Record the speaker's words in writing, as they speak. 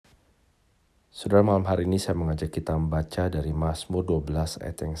Saudara, malam hari ini saya mengajak kita membaca dari Mazmur 12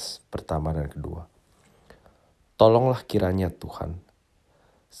 ayat yang pertama dan kedua. Tolonglah kiranya Tuhan,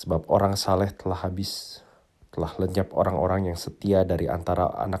 sebab orang saleh telah habis, telah lenyap orang-orang yang setia dari antara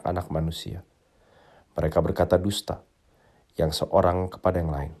anak-anak manusia. Mereka berkata dusta, yang seorang kepada yang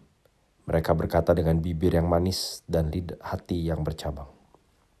lain. Mereka berkata dengan bibir yang manis dan hati yang bercabang.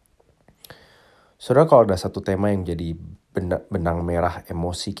 Saudara, kalau ada satu tema yang jadi benang merah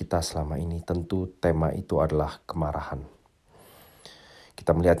emosi kita selama ini, tentu tema itu adalah kemarahan.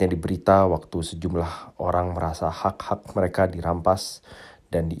 Kita melihatnya di berita waktu sejumlah orang merasa hak-hak mereka dirampas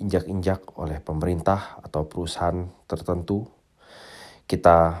dan diinjak-injak oleh pemerintah atau perusahaan tertentu.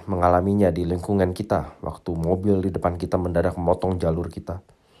 Kita mengalaminya di lingkungan kita waktu mobil di depan kita mendadak memotong jalur kita.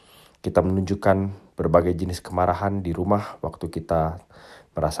 Kita menunjukkan berbagai jenis kemarahan di rumah waktu kita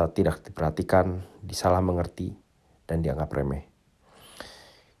merasa tidak diperhatikan, disalah mengerti, dan dianggap remeh.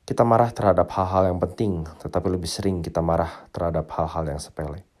 Kita marah terhadap hal-hal yang penting, tetapi lebih sering kita marah terhadap hal-hal yang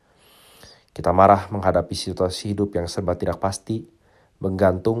sepele. Kita marah menghadapi situasi hidup yang serba tidak pasti,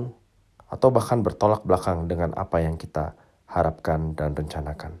 menggantung, atau bahkan bertolak belakang dengan apa yang kita harapkan dan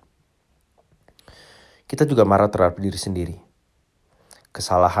rencanakan. Kita juga marah terhadap diri sendiri.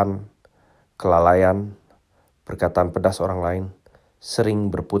 Kesalahan, kelalaian, perkataan pedas orang lain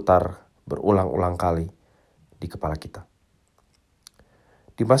sering berputar berulang-ulang kali di kepala kita.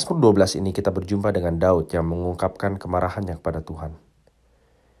 Di Mazmur 12 ini kita berjumpa dengan Daud yang mengungkapkan kemarahannya kepada Tuhan.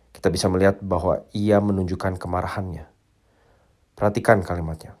 Kita bisa melihat bahwa ia menunjukkan kemarahannya. Perhatikan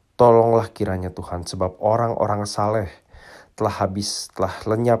kalimatnya. Tolonglah kiranya Tuhan, sebab orang-orang saleh telah habis, telah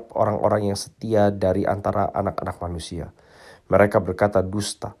lenyap orang-orang yang setia dari antara anak-anak manusia. Mereka berkata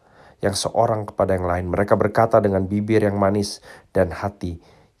dusta, yang seorang kepada yang lain. Mereka berkata dengan bibir yang manis dan hati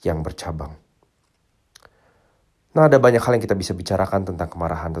yang bercabang. Nah, ada banyak hal yang kita bisa bicarakan tentang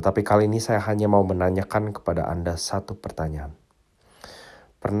kemarahan, tetapi kali ini saya hanya mau menanyakan kepada Anda satu pertanyaan.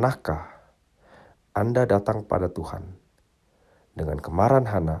 Pernahkah Anda datang pada Tuhan dengan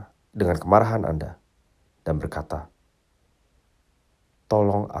kemarahan Anda dan berkata,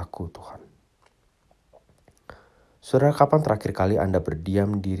 "Tolong aku Tuhan"? Saudara, kapan terakhir kali Anda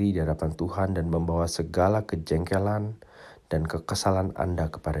berdiam diri di hadapan Tuhan dan membawa segala kejengkelan dan kekesalan Anda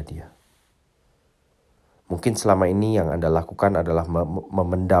kepada Dia? Mungkin selama ini yang Anda lakukan adalah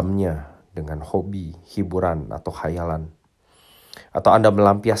memendamnya dengan hobi, hiburan, atau khayalan. Atau Anda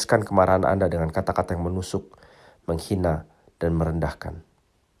melampiaskan kemarahan Anda dengan kata-kata yang menusuk, menghina, dan merendahkan.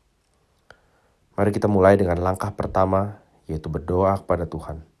 Mari kita mulai dengan langkah pertama, yaitu berdoa kepada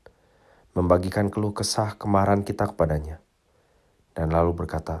Tuhan. Membagikan keluh kesah kemarahan kita kepadanya. Dan lalu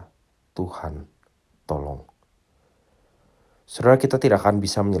berkata, Tuhan, tolong. Saudara, kita tidak akan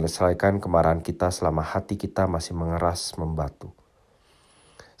bisa menyelesaikan kemarahan kita selama hati kita masih mengeras membatu.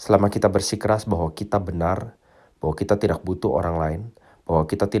 Selama kita bersikeras bahwa kita benar, bahwa kita tidak butuh orang lain, bahwa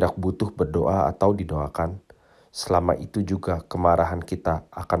kita tidak butuh berdoa atau didoakan, selama itu juga kemarahan kita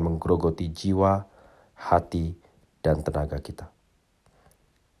akan menggerogoti jiwa, hati, dan tenaga kita.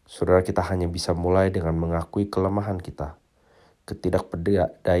 Saudara, kita hanya bisa mulai dengan mengakui kelemahan kita,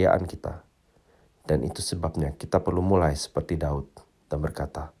 ketidakberdayaan kita. Dan itu sebabnya kita perlu mulai seperti Daud dan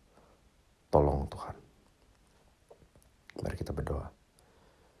berkata, tolong Tuhan. Mari kita berdoa.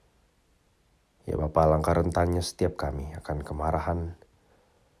 Ya Bapa, alangkah rentannya setiap kami akan kemarahan,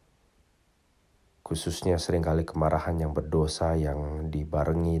 khususnya seringkali kemarahan yang berdosa yang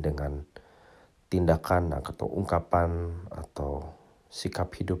dibarengi dengan tindakan atau ungkapan atau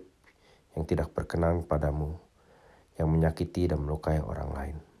sikap hidup yang tidak berkenan padamu, yang menyakiti dan melukai orang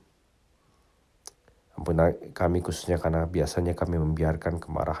lain. Ampuni kami khususnya karena biasanya kami membiarkan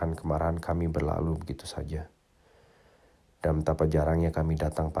kemarahan-kemarahan kami berlalu begitu saja. Dan betapa jarangnya kami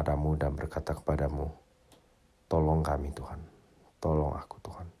datang padamu dan berkata kepadamu, tolong kami Tuhan, tolong aku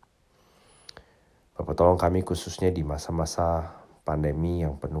Tuhan. Bapak, tolong kami khususnya di masa-masa pandemi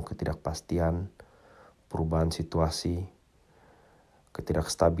yang penuh ketidakpastian, perubahan situasi,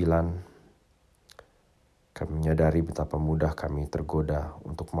 ketidakstabilan. Kami menyadari betapa mudah kami tergoda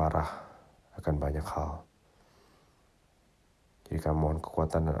untuk marah akan banyak hal. Jadi kami mohon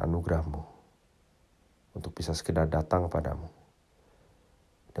kekuatan dan anugerah-Mu untuk bisa sekedar datang padamu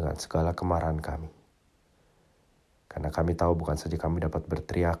dengan segala kemarahan kami. Karena kami tahu bukan saja kami dapat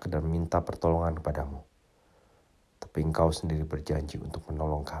berteriak dan minta pertolongan kepadamu, tapi Engkau sendiri berjanji untuk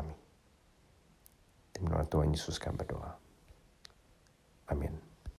menolong kami. Di nama Tuhan Yesus kami berdoa. Amin.